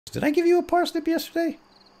Did I give you a parsnip yesterday?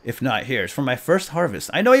 If not, here, it's for my first harvest.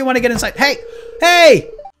 I know you want to get inside. Hey!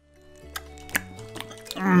 Hey!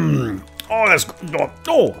 Oh, that's...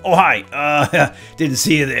 Oh, hi. Didn't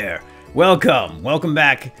see you there. Welcome. Welcome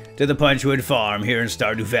back to the Punchwood Farm here in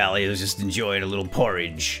Stardew Valley. I was just enjoying a little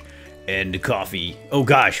porridge and coffee. Oh,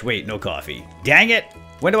 gosh. Wait, no coffee. Dang it.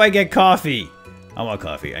 When do I get coffee? I want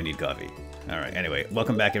coffee. I need coffee. All right. Anyway,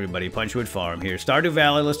 welcome back, everybody. Punchwood Farm here. Stardew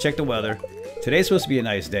Valley. Let's check the weather. Today's supposed to be a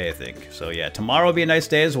nice day, I think. So, yeah, tomorrow will be a nice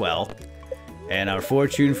day as well. And our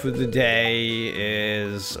fortune for the day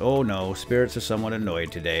is... Oh, no. Spirits are somewhat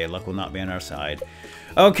annoyed today. Luck will not be on our side.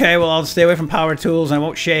 Okay, well, I'll stay away from power tools. And I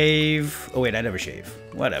won't shave. Oh, wait, I never shave.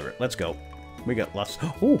 Whatever. Let's go. We got lots...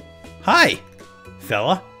 Oh, hi,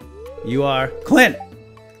 fella. You are Clint.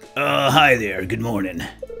 Hi there. Good morning.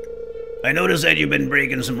 I noticed that you've been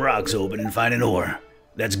breaking some rocks open and finding ore.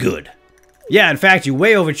 That's good. Yeah, in fact, you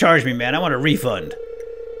way overcharged me, man. I want a refund.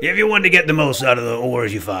 If you want to get the most out of the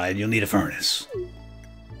ores you find, you'll need a furnace.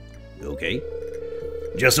 Okay.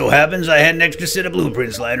 Just so happens I had an extra set of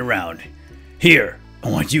blueprints lying around. Here, I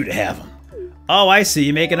want you to have them. Oh, I see.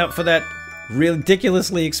 You're making up for that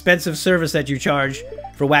ridiculously expensive service that you charge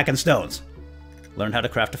for whacking stones. Learn how to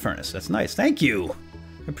craft a furnace. That's nice. Thank you.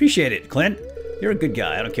 Appreciate it, Clint. You're a good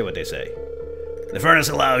guy. I don't care what they say. The furnace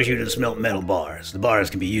allows you to smelt metal bars. The bars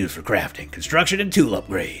can be used for crafting, construction, and tool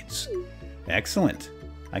upgrades. Excellent.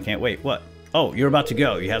 I can't wait. What? Oh, you're about to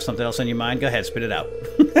go. You have something else on your mind? Go ahead, spit it out.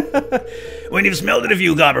 When you've smelted a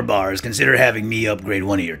few copper bars, consider having me upgrade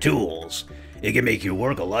one of your tools. It can make your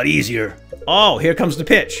work a lot easier. Oh, here comes the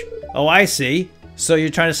pitch. Oh, I see. So you're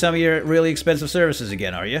trying to sell me your really expensive services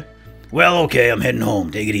again, are you? Well, okay, I'm heading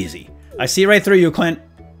home. Take it easy. I see right through you, Clint.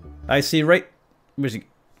 I see right... Where's he?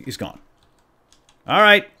 He's gone. All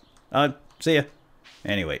right. See ya.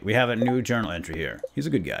 Anyway, we have a new journal entry here. He's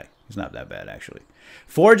a good guy. He's not that bad, actually.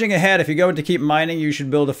 Foraging ahead. If you're going to keep mining, you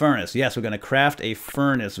should build a furnace. Yes, we're going to craft a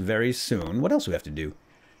furnace very soon. What else do we have to do?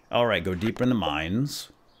 All right, go deeper in the mines.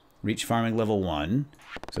 Reach farming level 1.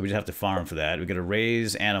 So we just have to farm for that. We're going to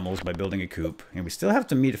raise animals by building a coop. And we still have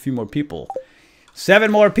to meet a few more people.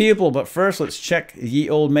 7 more people, but first let's check ye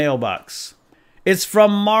old mailbox. It's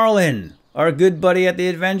from Marlin, our good buddy at the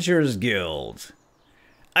Adventurers Guild.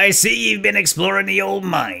 I see you've been exploring the old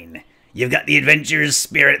mine. You've got the adventurer's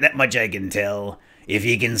spirit, that much I can tell. If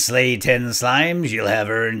you can slay 10 slimes, you'll have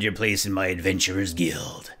earned your place in my Adventurers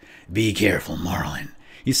Guild. Be careful, Marlin.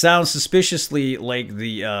 He sounds suspiciously like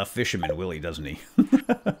the fisherman Willie, doesn't he?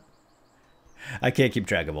 I can't keep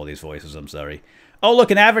track of all these voices, I'm sorry. Oh,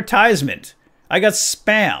 look, an advertisement. I got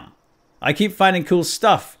spam. I keep finding cool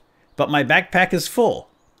stuff, but my backpack is full.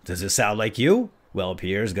 Does it sound like you? Well,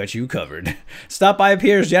 Pierre's got you covered. Stop by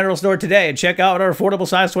Pierre's General Store today and check out our affordable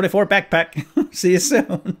size 24 backpack. See you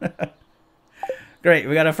soon. Great,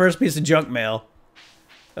 we got our first piece of junk mail.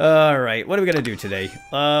 Alright, what are we going to do today?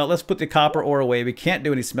 Let's put the copper ore away. We can't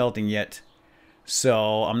do any smelting yet.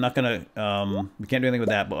 So, I'm not going to... we can't do anything with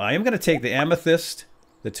that. But I am going to take the amethyst,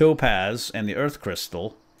 the topaz, and the earth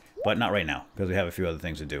crystal. But not right now, because we have a few other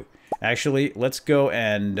things to do. Actually, let's go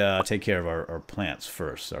and take care of our plants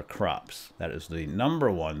first, our crops. That is the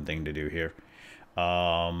 #1 thing to do here.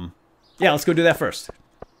 Yeah, let's go do that first.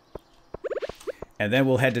 And then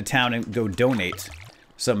we'll head to town and go donate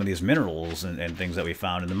some of these minerals and things that we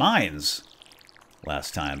found in the mines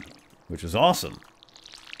last time, which was awesome.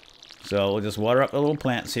 So we'll just water up the little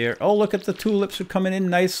plants here. Oh, look at the tulips are coming in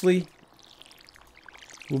nicely.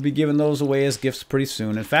 We'll be giving those away as gifts pretty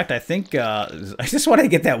soon. In fact, I think I just wanted to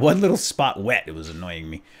get that one little spot wet. It was annoying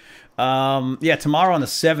me. Yeah, tomorrow on the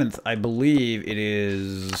 7th, I believe it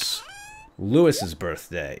is Lewis's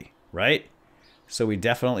birthday, right? So we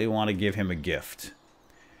definitely want to give him a gift.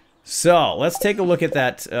 So let's take a look at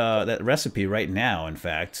that that recipe right now, in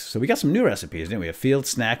fact. So we got some new recipes, didn't we? A field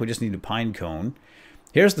snack. We just need a pine cone.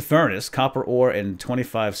 Here's the furnace, copper ore and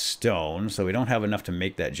 25 stone. So we don't have enough to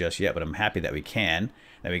make that just yet, but I'm happy that we can.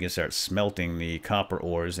 Then we can start smelting the copper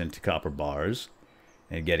ores into copper bars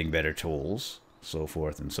and getting better tools, so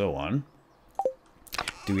forth and so on.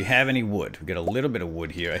 Do we have any wood? We got a little bit of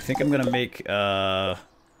wood here. I think I'm going to make, let's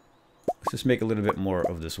just make a little bit more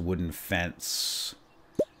of this wooden fence.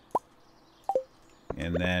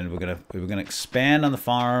 And then we're gonna expand on the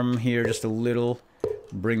farm here just a little.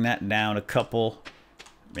 Bring that down a couple.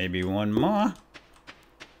 Maybe one more.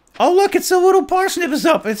 Oh, look, it's the little parsnip is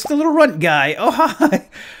up. It's the little runt guy. Oh, hi.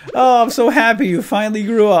 Oh, I'm so happy you finally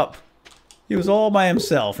grew up. He was all by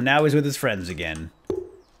himself, and now he's with his friends again.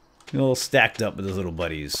 All stacked up with his little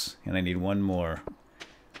buddies. And I need one more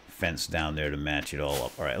fence down there to match it all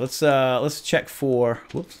up. All right, let's check for...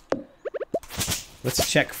 Whoops. Let's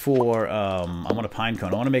check for, I want a pine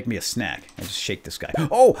cone. I want to make me a snack. I just shake this guy.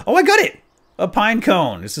 Oh, I got it! A pine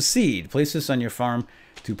cone. It's a seed. Place this on your farm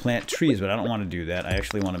to plant trees, but I don't want to do that. I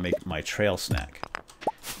actually want to make my trail snack.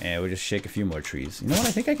 And we'll just shake a few more trees. You know what?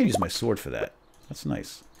 I think I can use my sword for that. That's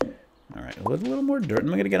nice. Alright, a little more dirt. I'm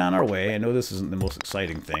going to get on our way. I know this isn't the most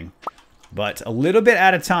exciting thing. But a little bit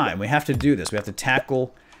at a time. We have to do this. We have to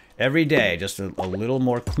tackle every day just a little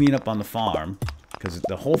more cleanup on the farm. Because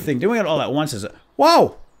the whole thing, doing it all at once is...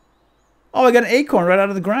 Whoa! Oh, I got an acorn right out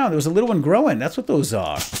of the ground. There was a little one growing. That's what those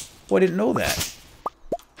are. Oh, I didn't know that.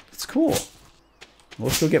 It's cool.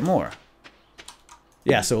 We'll still get more.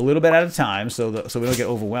 Yeah, so a little bit at a time, so we don't get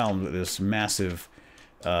overwhelmed with this massive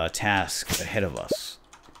task ahead of us.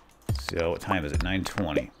 So, what time is it?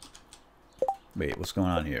 9:20. Wait, what's going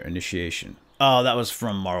on here? Initiation. Oh, that was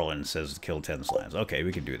from Marlin. Says kill 10 slimes. Okay,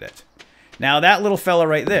 we can do that. Now, that little fella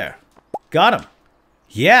right there. Got him.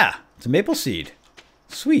 Yeah, it's a maple seed.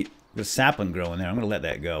 Sweet. There's a sapling growing there. I'm going to let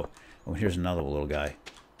that go. Oh, here's another little guy.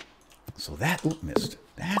 So that... Oop, missed.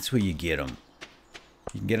 That's where you get them.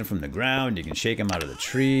 You can get them from the ground. You can shake them out of the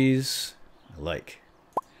trees. I like.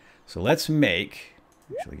 So let's make...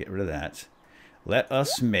 Actually, get rid of that. Let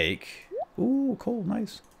us make... Ooh, cool.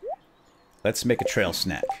 Nice. Let's make a trail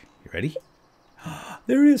snack. You ready?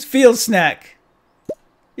 There is field snack.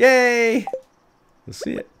 Yay! Let's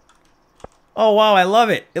see it. Oh wow, I love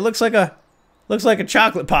it. It looks like a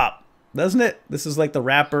chocolate pop, doesn't it? This is like the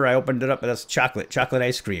wrapper. I opened it up, and that's chocolate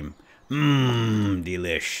ice cream. Mmm,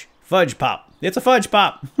 delish. Fudge pop. It's a fudge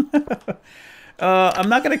pop. I'm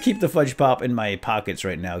not gonna keep the fudge pop in my pockets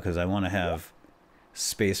right now because I want to have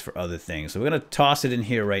space for other things. So we're gonna toss it in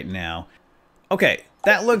here right now. Okay,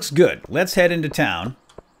 that looks good. Let's head into town.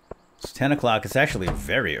 It's 10 o'clock. It's actually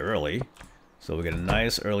very early, so we get a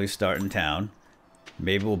nice early start in town.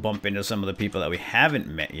 Maybe we'll bump into some of the people that we haven't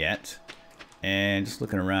met yet. And just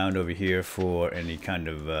looking around over here for any kind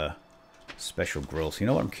of special growth. You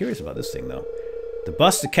know what? I'm curious about this thing, though. The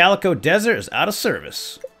bus to Calico Desert is out of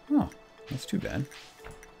service. Oh, that's too bad.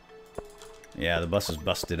 Yeah, the bus is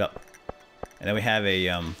busted up. And then we have a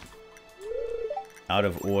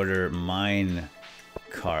out-of-order mine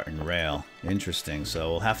cart and rail. Interesting. So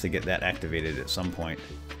we'll have to get that activated at some point.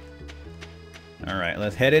 Alright,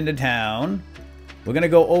 let's head into town. We're going to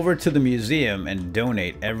go over to the museum and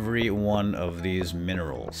donate every one of these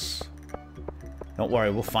minerals. Don't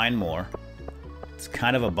worry, we'll find more. It's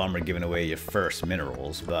kind of a bummer giving away your first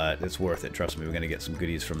minerals, but it's worth it. Trust me, we're going to get some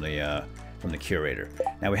goodies from the curator.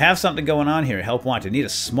 Now, we have something going on here. Help wanted. Need a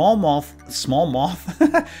small moth... Small moth?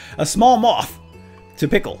 A small moth to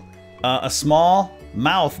pickle. A small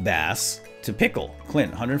mouth bass to pickle.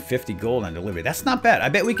 Clint, 150 gold on delivery. That's not bad. I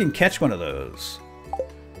bet we can catch one of those.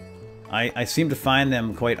 I seem to find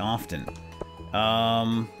them quite often.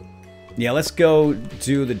 Yeah, let's go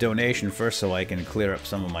do the donation first so I can clear up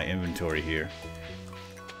some of my inventory here.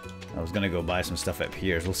 I was gonna go buy some stuff up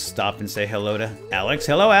here. So we'll stop and say hello to Alex.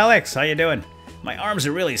 Hello, Alex. How you doing? My arms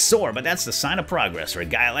are really sore, but that's the sign of progress for a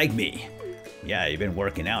guy like me. Yeah, you've been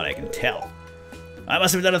working out, I can tell. I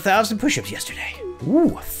must have done 1,000 push-ups yesterday. Ooh,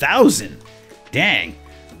 1,000. Dang.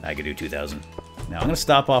 I could do 2,000. Now, I'm going to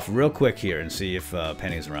stop off real quick here and see if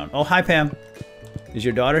Penny's around. Oh, hi, Pam. Is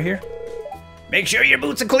your daughter here? Make sure your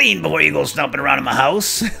boots are clean before you go stomping around in my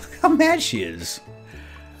house. How mad she is.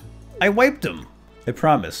 I wiped them. I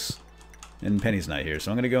promise. And Penny's not here,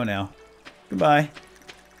 so I'm going to go now. Goodbye.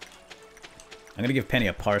 I'm going to give Penny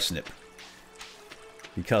a parsnip.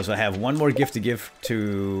 Because I have one more gift to give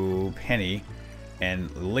to Penny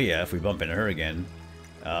and Leah, if we bump into her again,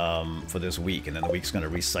 for this week. And then the week's going to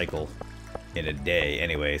recycle in a day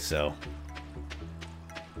anyway, so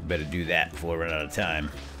better do that before we run out of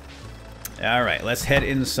time. Alright, let's head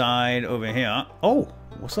inside over here. Oh,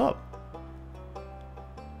 what's up?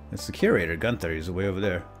 It's the curator, Gunther. He's way over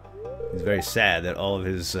there. He's very sad that all of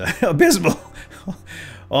his abysmal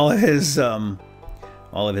all of his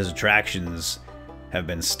attractions have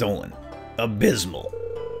been stolen. Abysmal.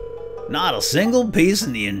 Not a single piece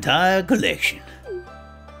in the entire collection.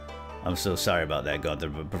 I'm so sorry about that, Gunther,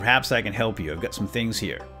 but perhaps I can help you. I've got some things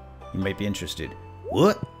here. You might be interested.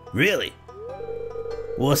 What? Really?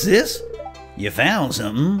 What's this? You found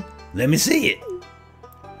something? Let me see it.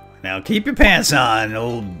 Now keep your pants on,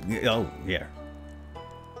 old... Oh, here.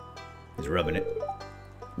 He's rubbing it.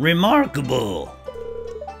 Remarkable.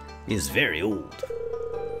 It's very old.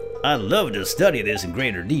 I'd love to study this in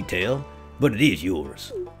greater detail, but it is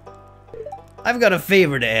yours. I've got a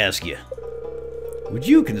favor to ask you. Would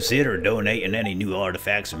you consider donating any new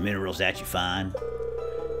artifacts or minerals that you find?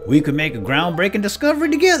 We could make a groundbreaking discovery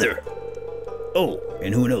together. Oh,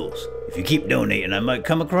 and who knows, If you keep donating, I might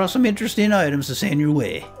come across some interesting items to send your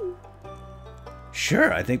way.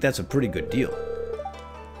 Sure, I think that's a pretty good deal.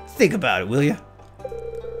 Think about it, will you?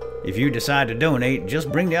 If you decide to donate,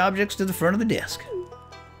 just bring the objects to the front of the desk.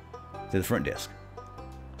 To the front desk.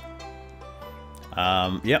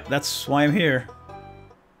 Yep, that's why I'm here.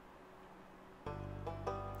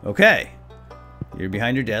 Okay. You're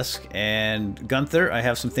behind your desk, and Gunther, I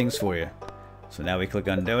have some things for you. So now we click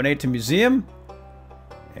on Donate to Museum,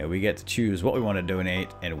 and we get to choose what we want to donate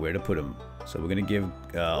and where to put them. So we're gonna give,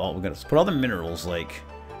 we're gonna put all the minerals, like,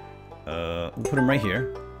 we'll put them right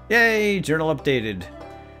here. Yay! Journal updated.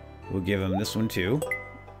 We'll give him this one too.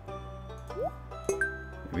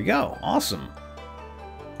 There we go. Awesome.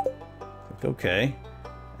 Click OK.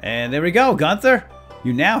 And there we go, Gunther.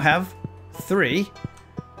 You now have 3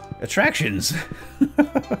 attractions.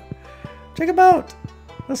 Check them out.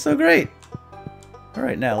 That's so great.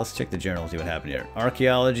 Alright, now let's check the journal and see what happened here.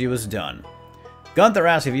 Archaeology was done. Gunther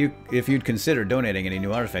asked if you'd consider donating any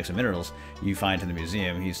new artifacts and minerals you find to the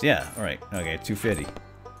museum. He's, yeah, alright. Okay, 250.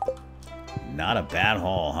 Not a bad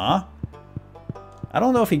haul, huh? I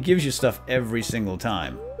don't know if he gives you stuff every single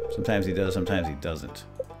time. Sometimes he does, sometimes he doesn't.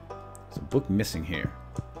 There's a book missing here.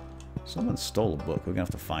 Someone stole a book. We're gonna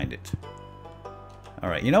have to find it.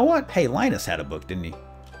 Alright, you know what? Hey, Linus had a book, didn't he?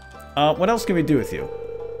 What else can we do with you?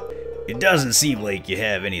 It doesn't seem like you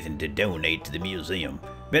have anything to donate to the museum.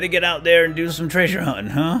 Better get out there and do some treasure hunting,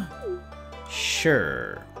 huh?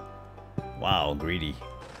 Sure. Wow, greedy.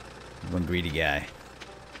 One greedy guy.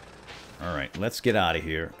 Alright, let's get out of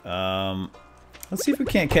here. Let's see if we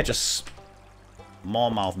can't catch a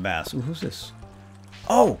smallmouth bass. Ooh, who's this?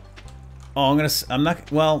 Oh! Oh, I'm not,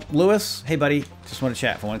 well, Lewis, hey buddy, just want to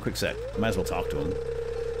chat for one quick sec. Might as well talk to him.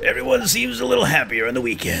 Everyone seems a little happier on the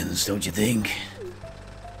weekends, don't you think?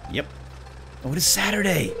 Yep. Oh, it is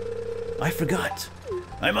Saturday. I forgot.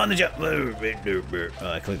 I'm on the job.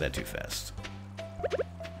 I clicked that too fast.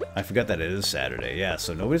 I forgot that it is Saturday. Yeah,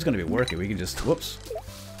 so nobody's going to be working. We can just, whoops.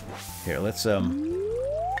 Here, let's see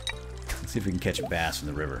if we can catch a bass in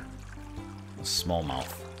the river. A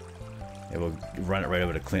smallmouth. Yeah, we'll run it right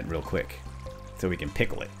over to Clint real quick so we can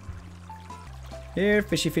pickle it. Here,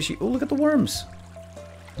 fishy, fishy. Oh, look at the worms.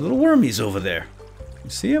 The little wormies over there. You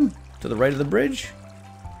see them? To the right of the bridge?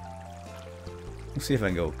 Let's see if I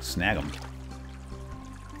can go snag them.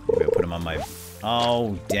 Maybe I'll put them on my...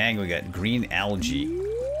 Oh, dang, we got green algae.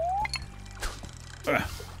 Ugh.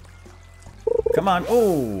 Come on.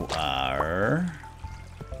 Oh,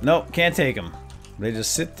 nope, can't take them. They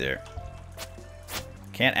just sit there.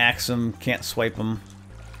 Can't axe them, can't swipe them.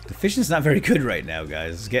 The fishing's not very good right now,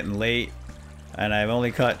 guys. It's getting late, and I've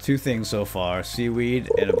only caught 2 things so far. Seaweed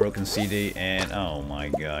and a broken CD, and oh my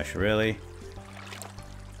gosh, really?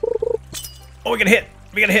 Oh, we got a hit!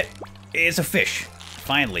 We got a hit! It's a fish.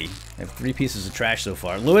 Finally. I have 3 pieces of trash so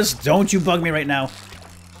far. Lewis, don't you bug me right now.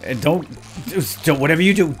 And don't whatever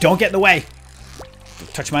you do, don't get in the way.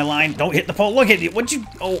 Don't touch my line. Don't hit the pole. Look at you. What'd you...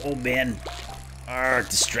 Oh, man.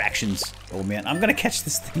 Distractions. Oh, man. I'm gonna catch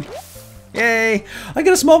this thing. Yay! I got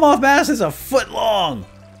a smallmouth bass. It's a foot long.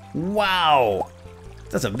 Wow.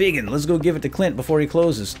 That's a big one. Let's go give it to Clint before he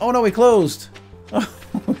closes. Oh, no, he closed. Oh,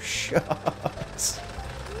 shucks.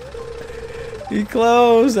 He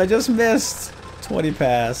closed. I just missed. 20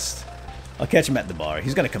 past. I'll catch him at the bar.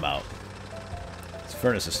 He's gonna come out. His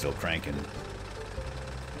furnace is still cranking.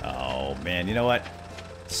 Oh, man. You know what?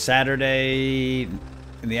 Saturday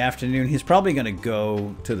in the afternoon, he's probably gonna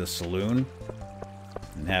go to the saloon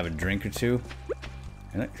and have a drink or 2.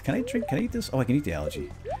 Can I drink? Can I eat this? Oh, I can eat the algae.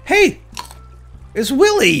 Hey! It's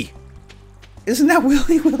Willie! Isn't that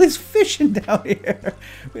Willie? Willie's fishing down here.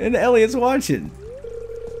 And Elliot's watching.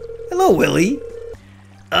 Hello, Willie.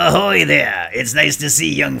 Ahoy there. It's nice to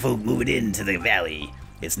see young folk moving into the valley.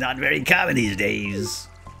 It's not very common these days.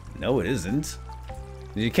 No, it isn't.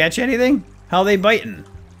 Did you catch anything? How are they biting?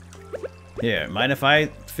 Here, mind if I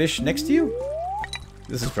fish next to you?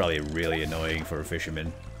 This is probably really annoying for a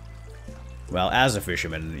fisherman. Well, as a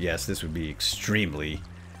fisherman, yes, this would be extremely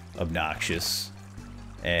obnoxious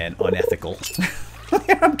and unethical.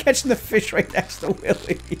 I'm catching the fish right next to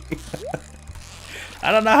Willie.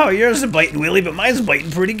 I don't know how yours is biting, Willie, but mine's biting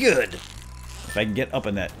pretty good. If I can get up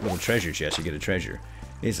in that little treasure chest, you get a treasure.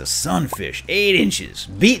 It's a sunfish, 8 inches.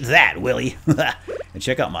 Beat that, Willie. And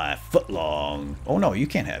check out my foot long. Oh no, you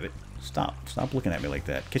can't have it. Stop. Stop looking at me like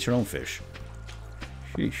that. Get your own fish.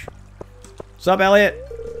 Sheesh. What's up, Elliot?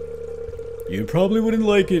 You probably wouldn't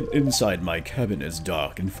like it inside my cabin. It's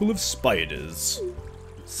dark and full of spiders.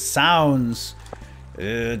 Sounds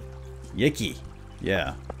yicky.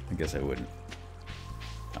 Yeah, I guess I wouldn't.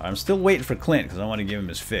 I'm still waiting for Clint because I want to give him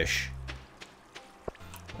his fish.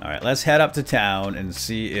 Alright, let's head up to town and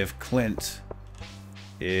see if Clint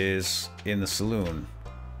is in the saloon.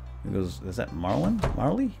 He goes, is that Marlin?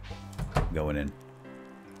 Marley? Going in.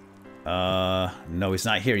 No, he's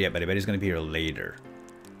not here yet, but I bet he's going to be here later.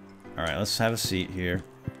 Alright, let's have a seat here.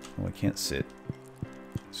 Oh, I can't sit.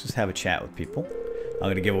 Let's just have a chat with people. I'm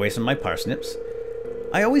going to give away some of my parsnips.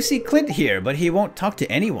 I always see Clint here, but he won't talk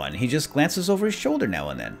to anyone. He just glances over his shoulder now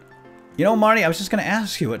and then. You know, Marty, I was just going to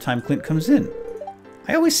ask you what time Clint comes in.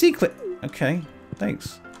 I always see Clint. Okay,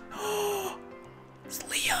 thanks. It's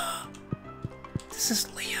Leah. This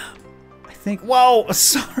is Leah. I think. Whoa,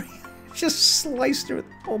 sorry. Just sliced her with.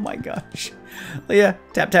 Oh my gosh. Leah,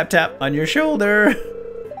 tap, tap, tap on your shoulder.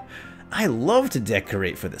 I love to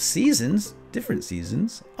decorate for the seasons. Different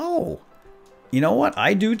seasons. Oh. You know what?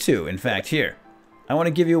 I do too. In fact, here. I want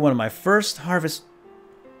to give you one of my first harvest.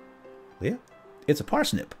 Leah? It's a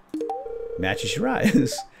parsnip. Matches your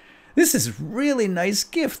eyes. This is a really nice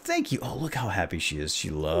gift. Thank you. Oh, look how happy she is. She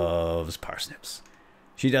loves parsnips.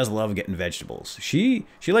 She does love getting vegetables. She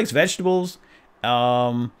likes vegetables.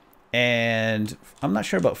 And I'm not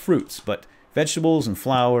sure about fruits, but vegetables and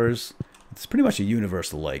flowers, it's pretty much a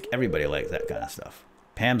universal like. Everybody likes that kind of stuff.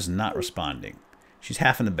 Pam's not responding. She's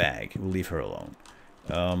half in the bag. We'll leave her alone.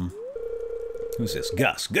 Who's this?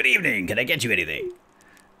 Gus. Good evening. Can I get you anything?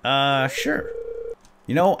 Sure.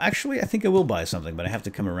 You know, actually, I think I will buy something, but I have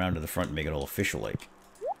to come around to the front and make it all official-like.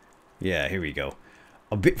 Yeah, here we go.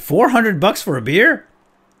 $400 for a beer?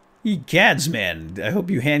 Ye gads, man. I hope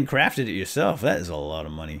you handcrafted it yourself. That is a lot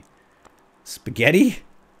of money. Spaghetti?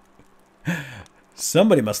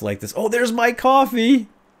 Somebody must like this. Oh, there's my coffee.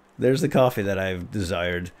 There's the coffee that I've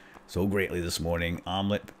desired so greatly this morning.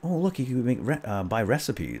 Omelet. Oh, look, you can make buy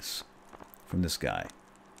recipes from this guy.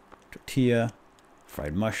 Tortilla,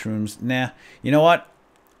 fried mushrooms. Nah, you know what?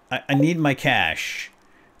 I need my cash.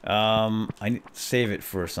 I need to save it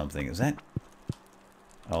for something. Is that?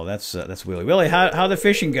 Oh, that's Willie. Willie, how the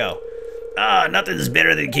fishing go? Nothing's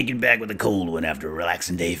better than kicking back with a cold one after a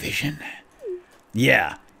relaxing day fishing.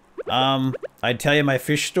 Yeah. I'd tell you my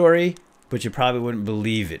fish story, but you probably wouldn't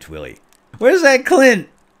believe it, Willie. Where's that Clint?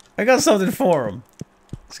 I got something for him.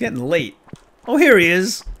 It's getting late. Oh, here he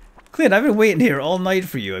is. Clint, I've been waiting here all night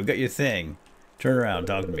for you. I've got your thing. Turn around,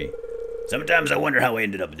 talk to me. Sometimes I wonder how I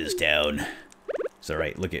ended up in this town. It's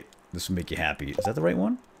alright, look it. This will make you happy. Is that the right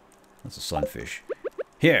one? That's a sunfish.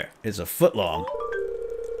 Here, it's a foot long.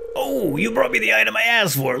 Oh, you brought me the item I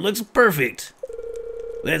asked for. It looks perfect.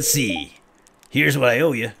 Let's see. Here's what I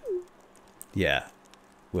owe you. Yeah.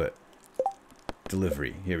 What?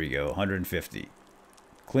 Delivery. Here we go. 150.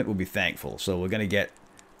 Clint will be thankful. So we're gonna get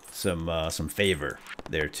some favor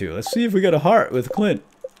there too. Let's see if we got a heart with Clint.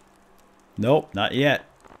 Nope, not yet.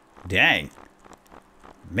 Dang.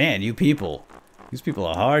 Man, you people. These people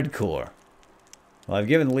are hardcore. Well, I've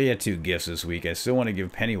given Leah 2 gifts this week. I still want to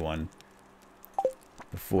give Penny one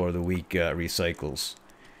before the week recycles.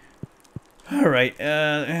 Alright,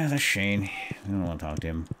 that's Shane. I don't want to talk to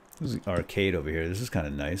him. There's an arcade over here. This is kind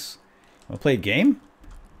of nice. Want to play a game?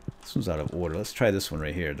 This one's out of order. Let's try this one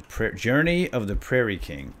right here. The Journey of the Prairie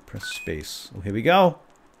King. Press space. Oh, here we go.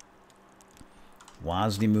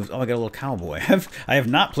 Wosley moves. Oh, I got a little cowboy. I have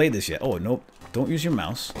not played this yet. Oh, nope. Don't use your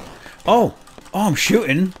mouse. Oh, I'm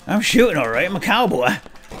shooting. I'm shooting, all right. I'm a cowboy.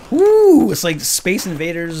 Woo! It's like Space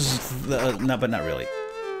Invaders. No, but not really.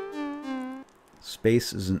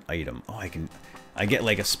 Space is an item. Oh, I get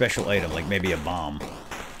like a special item, like maybe a bomb.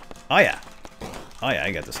 Oh yeah. Oh yeah,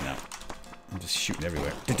 I got this now. I'm just shooting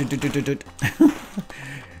everywhere.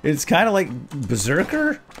 It's kind of like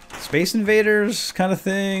Berserker, Space Invaders kind of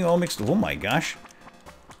thing, all mixed. Oh my gosh.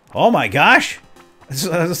 Oh my gosh.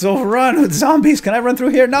 It's overrun with zombies. Can I run through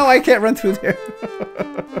here? No, I can't run through there.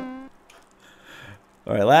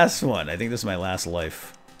 Alright, last one. I think this is my last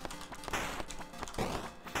life.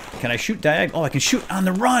 Can I shoot diagonal? Oh, I can shoot on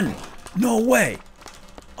the run. No way.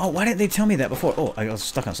 Oh, why didn't they tell me that before? Oh, I was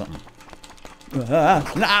stuck on something.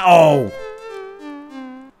 No!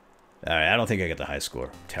 Alright, I don't think I got the high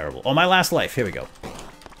score. Terrible. Oh, my last life. Here we go.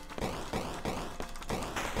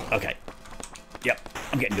 Okay. Yep.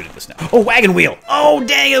 I'm getting good at this now. Oh, wagon wheel! Oh,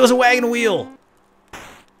 dang, it was a wagon wheel!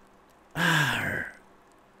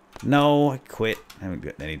 No, I quit. I haven't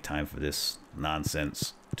got any time for this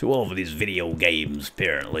nonsense. Too old for these video games,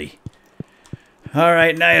 apparently.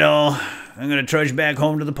 Alright, night all. I'm gonna trudge back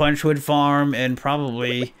home to the Punchwood farm and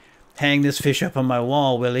probably hang this fish up on my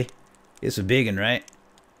wall, Willie. It's a big one, right?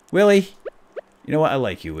 Willie! You know what? I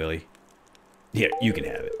like you, Willie. Here, you can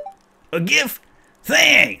have it. A gift?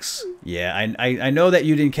 Thanks! Yeah, I know that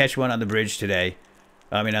you didn't catch one on the bridge today.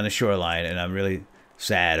 I mean, on the shoreline, and I'm really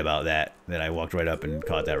sad about that. That I walked right up and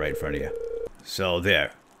caught that right in front of you. So,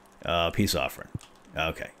 there. Peace offering.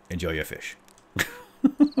 Okay, enjoy your fish.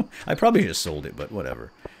 I probably just sold it, but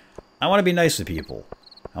whatever. I want to be nice to people.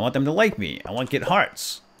 I want them to like me. I want to get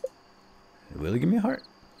hearts. Will he give me a heart?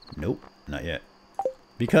 Nope, not yet.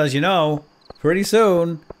 Because, you know, pretty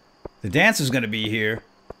soon, the dance is going to be here.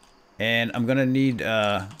 And I'm going to need,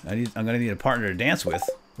 I'm going to need a partner to dance with.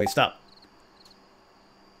 Wait, stop.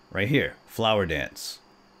 Right here. Flower dance.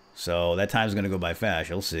 So that time's going to go by fast.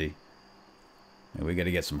 You'll see. And we got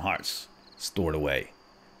to get some hearts stored away.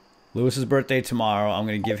 Lewis's birthday tomorrow. I'm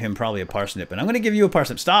going to give him probably a parsnip. And I'm going to give you a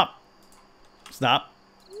parsnip. Stop. Stop.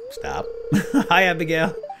 Stop. Hi,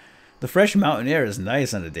 Abigail. The fresh mountain air is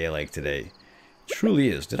nice on a day like today. It truly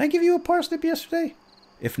is. Did I give you a parsnip yesterday?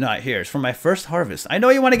 If not, here. It's from my first harvest. I know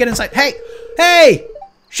you want to get inside. Hey! Hey!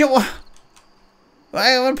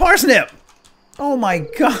 I want a parsnip! Oh my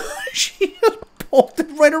gosh. She just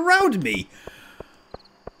bolted right around me.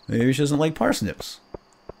 Maybe she doesn't like parsnips.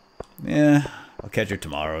 Yeah. I'll catch her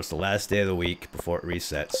tomorrow. It's the last day of the week before it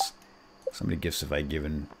resets. So many gifts have I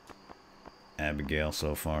given Abigail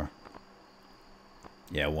so far?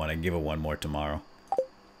 Yeah, one. I can give her one more tomorrow.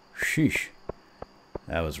 Sheesh.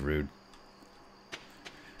 That was rude.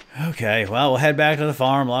 Okay, well, we'll head back to the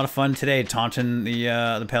farm. A lot of fun today, taunting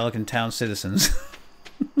the Pelican Town citizens.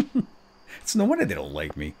 It's no wonder they don't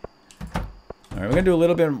like me. Alright, we're going to do a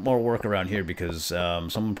little bit more work around here because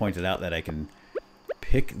someone pointed out that I can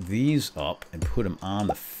pick these up and put them on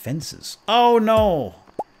the fences. Oh, no!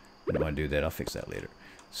 I don't want to do that. I'll fix that later.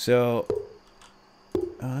 So,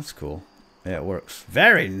 oh, that's cool. Yeah, it works.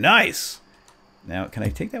 Very nice! Now, can I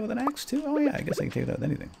take that with an axe, too? Oh, yeah, I guess I can take that with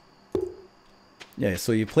anything. Yeah,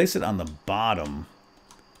 so you place it on the bottom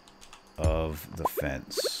of the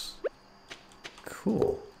fence.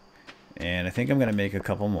 Cool. And I think I'm going to make a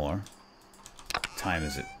couple more. What time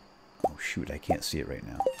is it? Oh, shoot, I can't see it right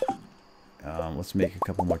now. Let's make a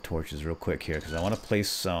couple more torches real quick here, because I want to place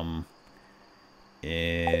some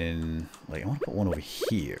in... Like, I want to put one over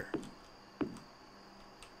here.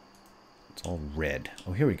 It's all red.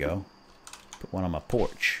 Oh, here we go. Put one on my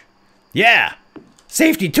porch. Yeah!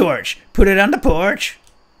 Safety torch! Put it on the porch!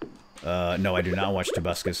 No, I do not watch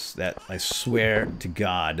Tobuscus. That, I swear to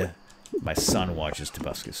God, my son watches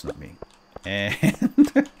Tobuscus, not me.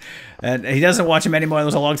 And, and he doesn't watch him anymore. That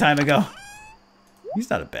was a long time ago. He's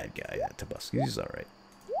not a bad guy, Tobuscus. He's alright.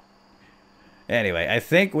 Anyway, I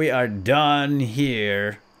think we are done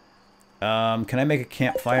here. Can I make a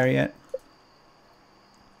campfire yet?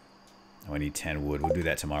 Oh, I need 10 wood. We'll do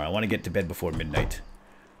that tomorrow. I want to get to bed before midnight.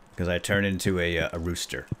 Because I turned into a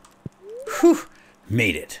rooster. Whew!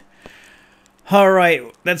 Made it.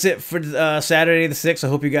 Alright, that's it for Saturday the 6th. I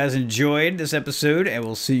hope you guys enjoyed this episode. And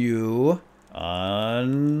we'll see you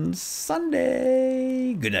on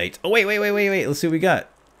Sunday. Good night. Oh, wait. Let's see what we got.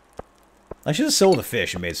 I should have sold a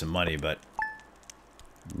fish and made some money, but...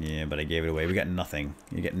 Yeah, but I gave it away. We got nothing.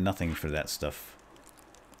 You get nothing for that stuff.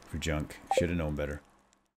 For junk. Should have known better.